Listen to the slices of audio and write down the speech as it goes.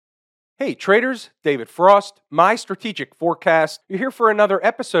Hey traders, David Frost, my strategic forecast. You're here for another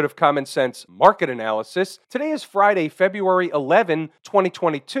episode of Common Sense Market Analysis. Today is Friday, February 11,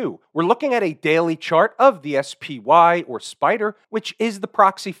 2022. We're looking at a daily chart of the SPY or Spider, which is the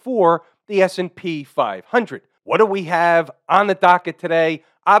proxy for the S&P 500. What do we have on the docket today?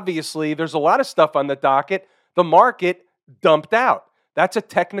 Obviously, there's a lot of stuff on the docket. The market dumped out. That's a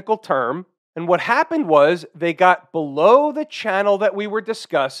technical term. And what happened was they got below the channel that we were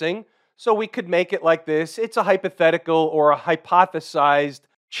discussing. So we could make it like this. It's a hypothetical or a hypothesized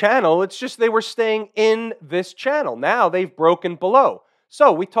channel. It's just they were staying in this channel. Now they've broken below.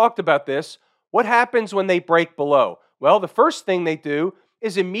 So we talked about this. What happens when they break below? Well, the first thing they do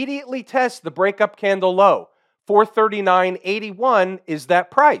is immediately test the breakup candle low. 439.81 is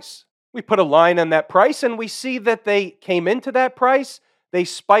that price. We put a line on that price and we see that they came into that price. They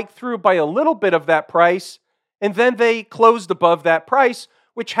spiked through by a little bit of that price and then they closed above that price,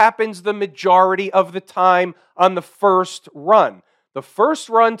 which happens the majority of the time on the first run. The first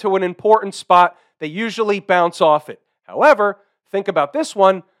run to an important spot, they usually bounce off it. However, think about this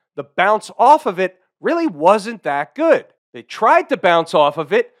one, the bounce off of it really wasn't that good. They tried to bounce off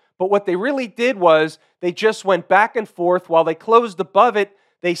of it, but what they really did was they just went back and forth while they closed above it.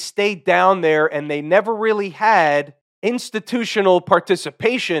 They stayed down there and they never really had institutional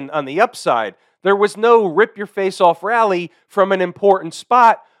participation on the upside. There was no rip-your-face-off rally from an important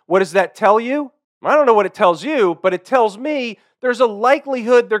spot. What does that tell you? I don't know what it tells you, but it tells me there's a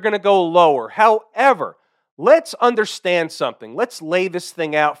likelihood they're going to go lower. However, let's understand something. Let's lay this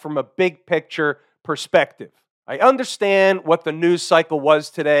thing out from a big picture perspective. I understand what the news cycle was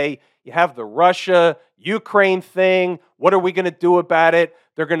today. You have the Russia-Ukraine thing. What are we going to do about it?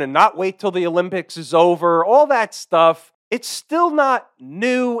 They're going to not wait till the Olympics is over. All that stuff. It's still not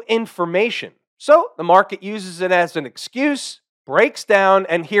new information. So the market uses it as an excuse, breaks down,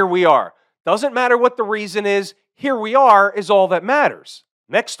 and here we are. Doesn't matter what the reason is, here we are is all that matters.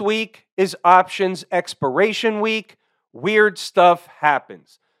 Next week is options expiration week. Weird stuff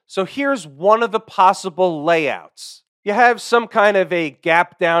happens. So here's one of the possible layouts. You have some kind of a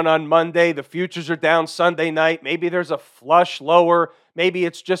gap down on Monday. The futures are down Sunday night. Maybe there's a flush lower. Maybe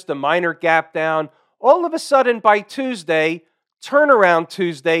it's just a minor gap down. All of a sudden by Tuesday, turnaround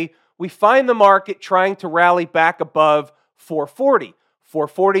Tuesday, we find the market trying to rally back above 440.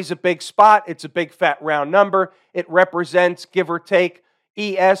 440 is a big spot. It's a big fat round number. It represents, give or take,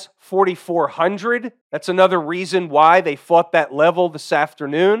 ES 4400. That's another reason why they fought that level this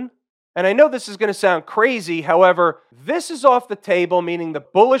afternoon. And I know this is going to sound crazy. However, this is off the table, meaning the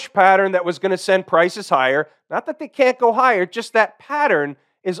bullish pattern that was going to send prices higher. Not that they can't go higher, just that pattern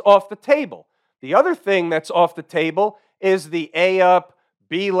is off the table. The other thing that's off the table is the A up,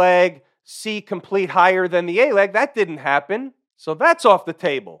 B leg, C complete higher than the A leg. That didn't happen. So that's off the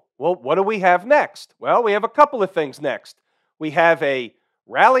table. Well, what do we have next? Well, we have a couple of things next. We have a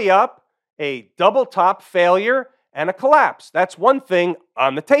rally up, a double top failure, and a collapse. That's one thing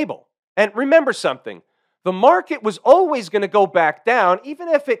on the table. And remember something. The market was always going to go back down, even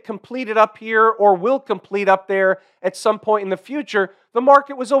if it completed up here or will complete up there at some point in the future. The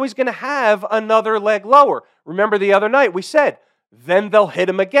market was always going to have another leg lower. Remember the other night we said, then they'll hit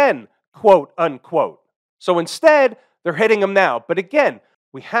him again, quote unquote. So instead, they're hitting him now. But again,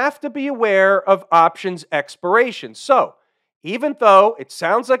 we have to be aware of options expiration. So even though it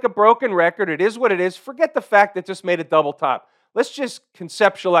sounds like a broken record, it is what it is, forget the fact that it just made a double top. Let's just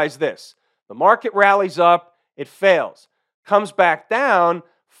conceptualize this. The market rallies up, it fails, comes back down,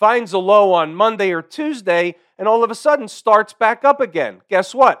 finds a low on Monday or Tuesday, and all of a sudden starts back up again.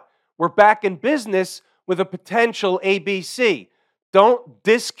 Guess what? We're back in business with a potential ABC. Don't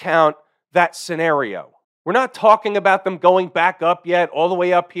discount that scenario. We're not talking about them going back up yet, all the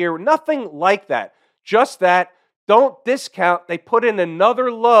way up here. Nothing like that. Just that, don't discount. They put in another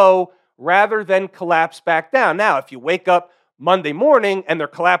low rather than collapse back down. Now, if you wake up Monday morning and they're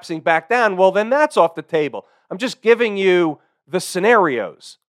collapsing back down, well, then that's off the table. I'm just giving you the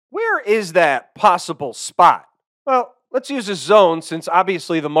scenarios. Where is that possible spot? Well, let's use a zone since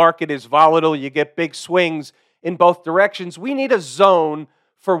obviously the market is volatile. You get big swings in both directions. We need a zone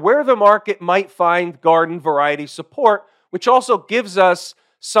for where the market might find garden variety support, which also gives us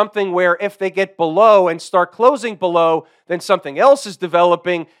something where if they get below and start closing below, then something else is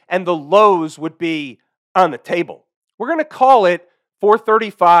developing and the lows would be on the table. We're going to call it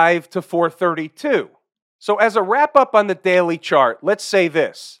 435 to 432. So as a wrap up on the daily chart, let's say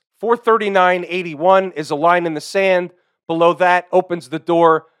this. 439.81 is a line in the sand. Below that opens the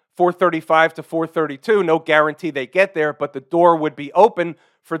door 435 to 432. No guarantee they get there, but the door would be open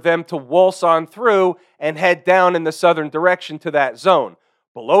for them to waltz on through and head down in the southern direction to that zone.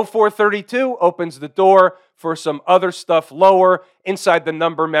 Below 432 opens the door for some other stuff lower. Inside the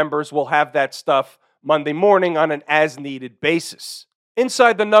number members will have that stuff Monday morning on an as-needed basis.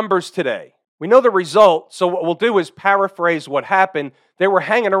 Inside the numbers today, we know the result, so what we'll do is paraphrase what happened. They were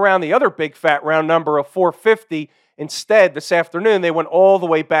hanging around the other big fat round number of 450. Instead, this afternoon, they went all the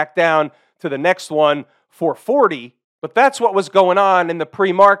way back down to the next one, 440. But that's what was going on in the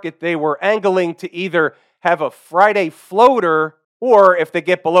pre-market. They were angling to either have a Friday floater, or if they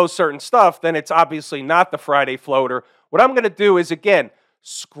get below certain stuff, then it's obviously not the Friday floater. What I'm going to do is, again,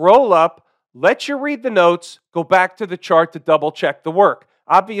 scroll up, let you read the notes, go back to the chart to double check the work.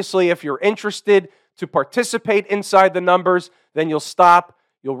 Obviously, if you're interested to participate inside the numbers, then you'll stop,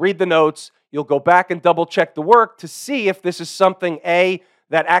 you'll read the notes, you'll go back and double check the work to see if this is something, A,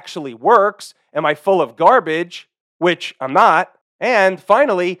 that actually works. Am I full of garbage? Which I'm not. And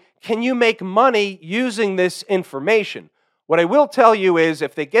finally, can you make money using this information? What I will tell you is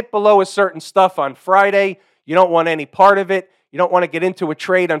if they get below a certain stuff on Friday, you don't want any part of it. You don't want to get into a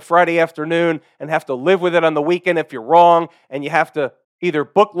trade on Friday afternoon and have to live with it on the weekend if you're wrong, and you have to either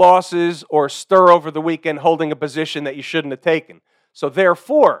book losses or stir over the weekend holding a position that you shouldn't have taken. So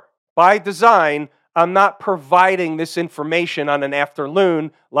therefore, by design, I'm not providing this information on an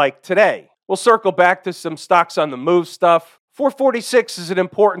afternoon like today. We'll circle back to some stocks on the move stuff. 446 is an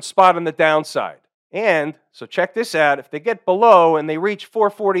important spot on the downside. And, so check this out, if they get below and they reach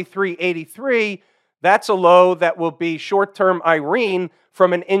 443.83, that's a low that will be short-term Irene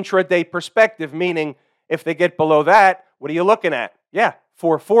from an intraday perspective, meaning if they get below that, what are you looking at? Yeah,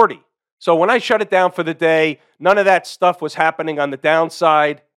 440. So when I shut it down for the day, none of that stuff was happening on the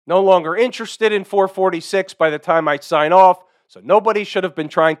downside. No longer interested in 446 by the time I sign off, so nobody should have been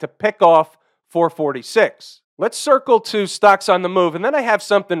trying to pick off 446. Let's circle to stocks on the move, and then I have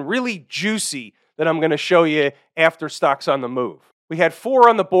something really juicy that I'm going to show you after stocks on the move. We had 4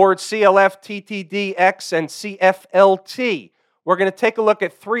 on the board, CLF, TTDX, and CFLT. We're going to take a look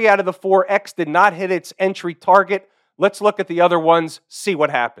at 3 out of the 4. X did not hit its entry target. Let's look at the other ones, see what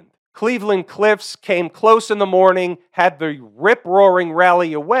happened. Cleveland Cliffs came close in the morning, had the rip-roaring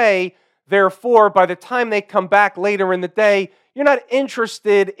rally away. Therefore, by the time they come back later in the day, you're not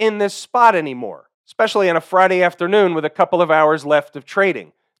interested in this spot anymore, especially on a Friday afternoon with a couple of hours left of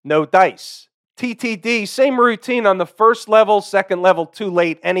trading. No dice. TTD, same routine on the first level, second level too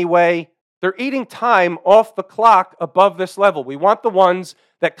late anyway. They're eating time off the clock above this level. We want the ones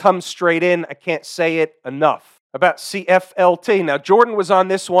that come straight in. I can't say it enough. About CFLT. Now, Jordan was on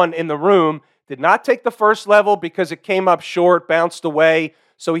this one in the room, did not take the first level because it came up short, bounced away,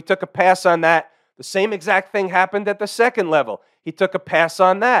 so he took a pass on that. The same exact thing happened at the second level. He took a pass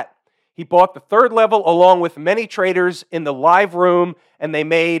on that. He bought the third level along with many traders in the live room, and they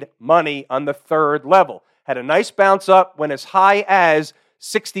made money on the third level. Had a nice bounce up, went as high as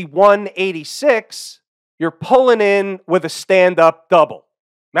 61.86. You're pulling in with a stand-up double.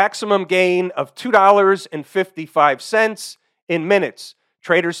 Maximum gain of $2.55 in minutes.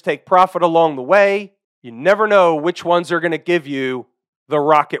 Traders take profit along the way. You never know which ones are going to give you the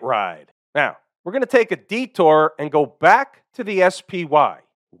rocket ride. Now, we're going to take a detour and go back to the SPY.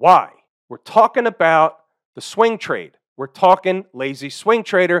 Why? We're talking about the swing trade. We're talking lazy swing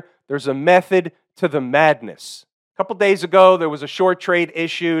trader. There's a method to the madness. A couple days ago, there was a short trade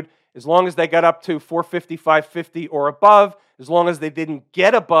issued. As long as they got up to 455.50 or above, as long as they didn't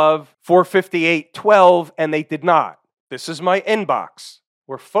get above 458.12, and they did not. This is my inbox.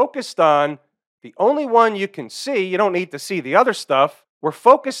 We're focused on the only one you can see. You don't need to see the other stuff. We're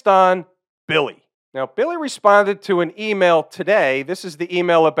focused on Billy. Now, Billy responded to an email today. This is the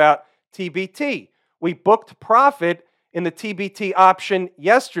email about TBT. We booked profit in the TBT option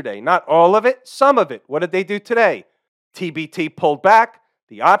yesterday. Not all of it, some of it. What did they do today? TBT pulled back.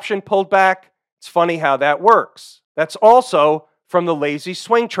 The option pulled back. It's funny how that works. That's also from the Lazy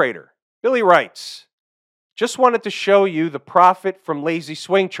Swing Trader. Billy writes, just wanted to show you the profit from Lazy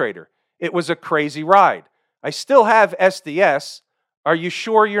Swing Trader. It was a crazy ride. I still have SDS. Are you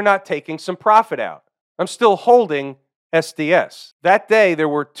sure you're not taking some profit out? I'm still holding SDS. That day, there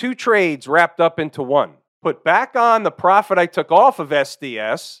were 2 trades wrapped up into one. Put back on the profit I took off of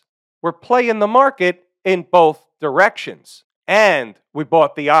SDS. We're playing the market in both directions. And we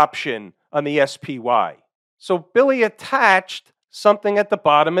bought the option on the SPY. So Billy attached something at the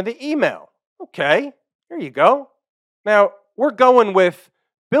bottom of the email. Okay, here you go. Now, we're going with,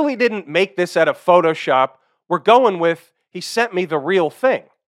 Billy didn't make this out of Photoshop. We're going with, he sent me the real thing.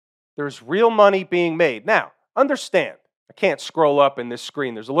 There's real money being made. Now, understand, I can't scroll up in this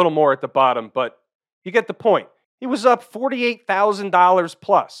screen. There's a little more at the bottom, but you get the point. He was up $48,000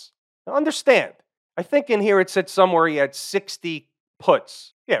 plus. Now, understand, I think in here it said somewhere he had 60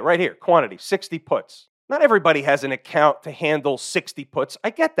 puts. Yeah, right here, quantity, 60 puts. Not everybody has an account to handle 60 puts.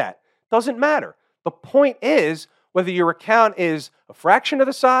 I get that. Doesn't matter. The point is, whether your account is a fraction of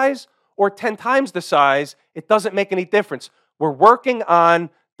the size or 10 times the size, it doesn't make any difference. We're working on,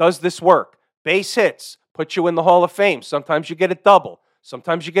 does this work? Base hits, put you in the Hall of Fame. Sometimes you get a double.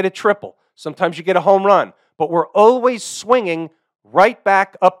 Sometimes you get a triple. Sometimes you get a home run. But we're always swinging right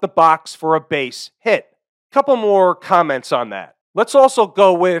back up the box for a base hit. Couple more comments on that. Let's also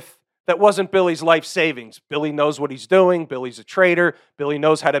go with, that wasn't Billy's life savings. Billy knows what he's doing. Billy's a trader. Billy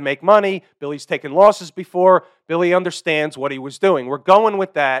knows how to make money. Billy's taken losses before. Billy understands what he was doing. We're going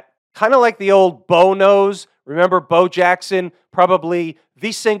with that. Kind of like the old Bo knows. Remember Bo Jackson, probably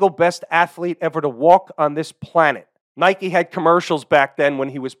the single best athlete ever to walk on this planet. Nike had commercials back then when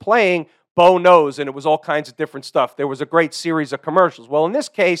he was playing. Bo knows, and it was all kinds of different stuff. There was a great series of commercials. Well, in this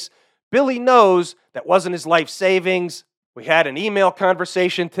case, Billy knows that wasn't his life savings. We had an email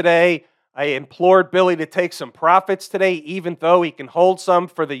conversation today. I implored Billy to take some profits today, even though he can hold some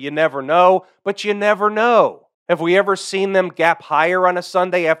for the you never know, but you never know. Have we ever seen them gap higher on a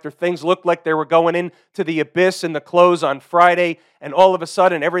Sunday after things looked like they were going into the abyss in the close on Friday, and all of a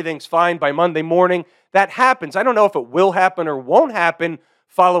sudden everything's fine by Monday morning? That happens. I don't know if it will happen or won't happen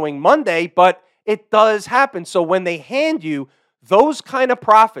following Monday, but it does happen. So when they hand you those kind of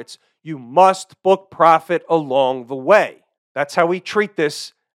profits, you must book profit along the way. That's how we treat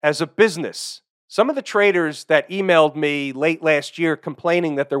this as a business. Some of the traders that emailed me late last year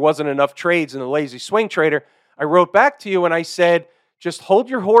complaining that there wasn't enough trades in the lazy swing trader, I wrote back to you and I said, just hold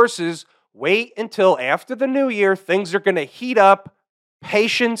your horses, wait until after the new year, things are going to heat up,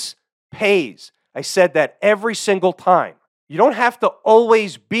 patience pays. I said that every single time. You don't have to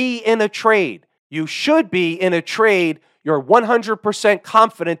always be in a trade. You should be in a trade you're 100%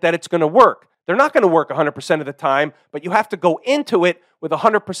 confident that it's going to work. They're not going to work 100% of the time, but you have to go into it with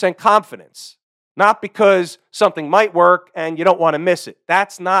 100% confidence. Not because something might work and you don't want to miss it.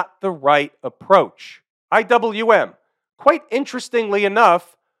 That's not the right approach. IWM. Quite interestingly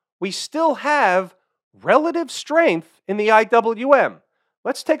enough, we still have relative strength in the IWM.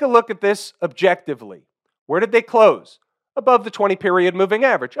 Let's take a look at this objectively. Where did they close? Above the 20-period moving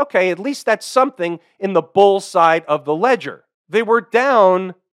average. Okay, at least that's something in the bull side of the ledger. They were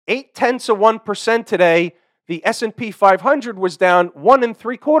down 0.8% today. The S&P 500 was down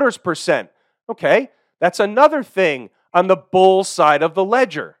 1.75%. Okay, that's another thing on the bull side of the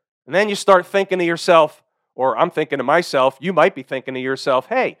ledger. And then you start thinking to yourself, or I'm thinking to myself, you might be thinking to yourself,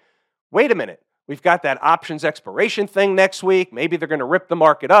 hey, wait a minute. We've got that options expiration thing next week. Maybe they're going to rip the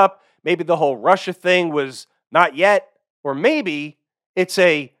market up. Maybe the whole Russia thing was not yet. Or maybe it's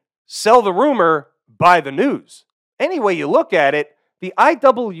a sell the rumor, buy the news. Any way you look at it, the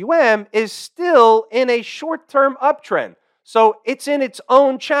IWM is still in a short-term uptrend. So it's in its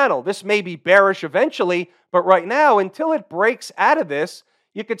own channel. This may be bearish eventually, but right now, until it breaks out of this,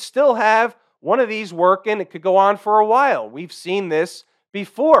 you could still have one of these working. It could go on for a while. We've seen this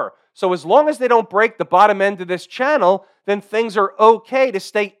before. So as long as they don't break the bottom end of this channel, then things are okay to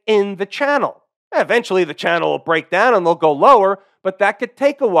stay in the channel. Eventually, the channel will break down and they'll go lower, but that could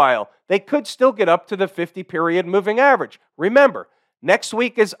take a while. They could still get up to the 50-period moving average. Remember, next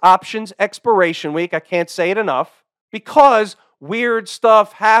week is options expiration week. I can't say it enough because weird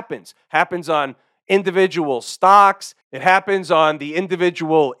stuff happens. Happens on individual stocks. It happens on the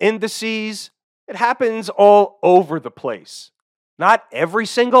individual indices. It happens all over the place. Not every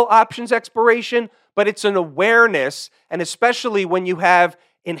single options expiration, but it's an awareness, and especially when you have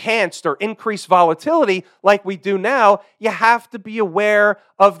enhanced or increased volatility like we do now, you have to be aware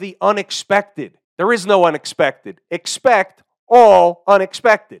of the unexpected. There is no unexpected. Expect all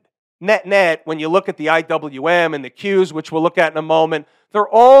unexpected. Net, when you look at the IWM and the Qs, which we'll look at in a moment, they're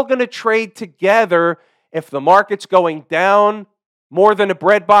all going to trade together. If the market's going down more than a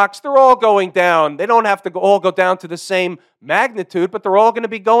bread box, they're all going down. They don't have to all go down to the same magnitude, but they're all going to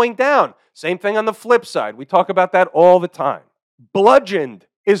be going down. Same thing on the flip side. We talk about that all the time. Bludgeoned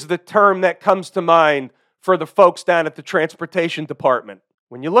is the term that comes to mind for the folks down at the transportation department.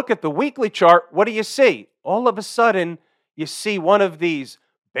 When you look at the weekly chart, what do you see? All of a sudden, you see one of these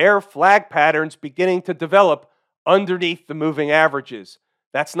bear flag patterns beginning to develop underneath the moving averages.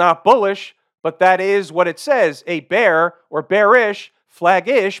 That's not bullish, but that is what it says, a bear or bearish,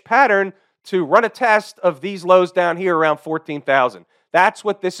 flaggish pattern to run a test of these lows down here around 14,000. That's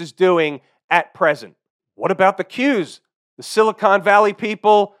what this is doing at present. What about the Qs? The Silicon Valley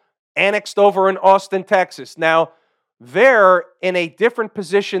people annexed over in Austin, Texas. Now, they're in a different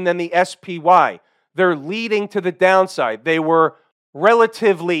position than the SPY. They're leading to the downside. They were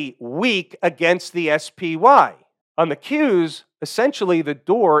relatively weak against the SPY On the Qs, essentially the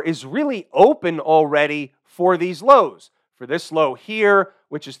door is really open already for these lows. For this low here,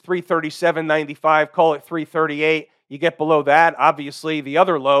 which is 337.95, call it 338. You get below that, obviously the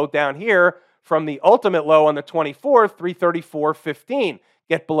other low down here from the ultimate low on the 24th, 334.15.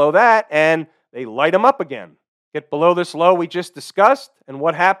 Get below that and they light them up again. Get below this low we just discussed, and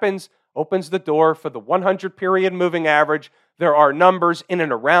what happens? Opens the door for the 100 period moving average. There are numbers in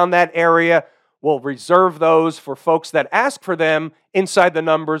and around that area. We'll reserve those for folks that ask for them inside the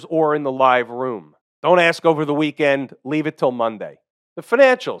numbers or in the live room. Don't ask over the weekend. Leave it till Monday. The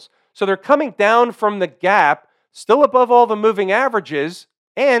financials. So they're coming down from the gap, still above all the moving averages,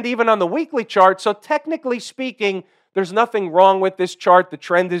 and even on the weekly chart. So technically speaking, there's nothing wrong with this chart. The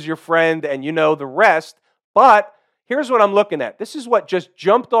trend is your friend, and you know the rest. But here's what I'm looking at. This is what just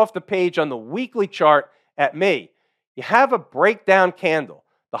jumped off the page on the weekly chart at me. You have a breakdown candle.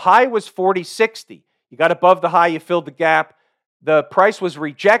 The high was 40.60. You got above the high, you filled the gap. The price was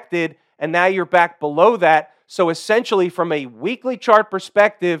rejected, and now you're back below that. So essentially, from a weekly chart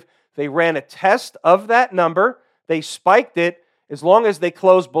perspective, they ran a test of that number. They spiked it. As long as they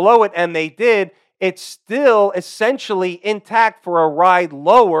closed below it, and they did, it's still essentially intact for a ride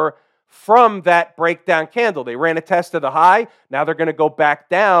lower from that breakdown candle. They ran a test of the high. Now they're going to go back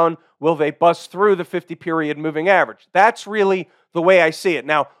down. Will they bust through the 50-period moving average? That's really the way I see it.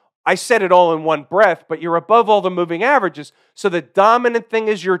 Now, I said it all in one breath, but you're above all the moving averages. So the dominant thing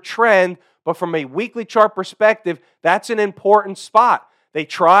is your trend, but from a weekly chart perspective, that's an important spot. They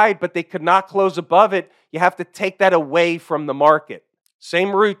tried, but they could not close above it. You have to take that away from the market.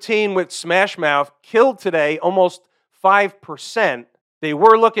 Same routine with Smashmouth. Killed today, almost 5%. They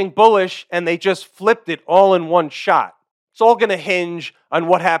were looking bullish, and they just flipped it all in one shot. It's all going to hinge on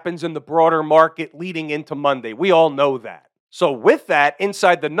what happens in the broader market leading into Monday. We all know that. So with that,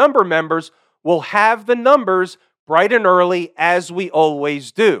 inside the number members, we'll have the numbers bright and early as we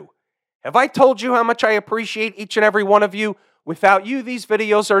always do. Have I told you how much I appreciate each and every one of you? Without you, these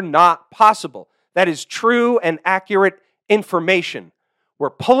videos are not possible. That is true and accurate information. We're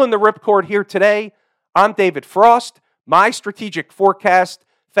pulling the ripcord here today. I'm David Frost, my strategic forecast.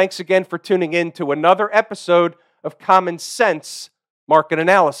 Thanks again for tuning in to another episode of Common Sense Market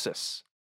Analysis.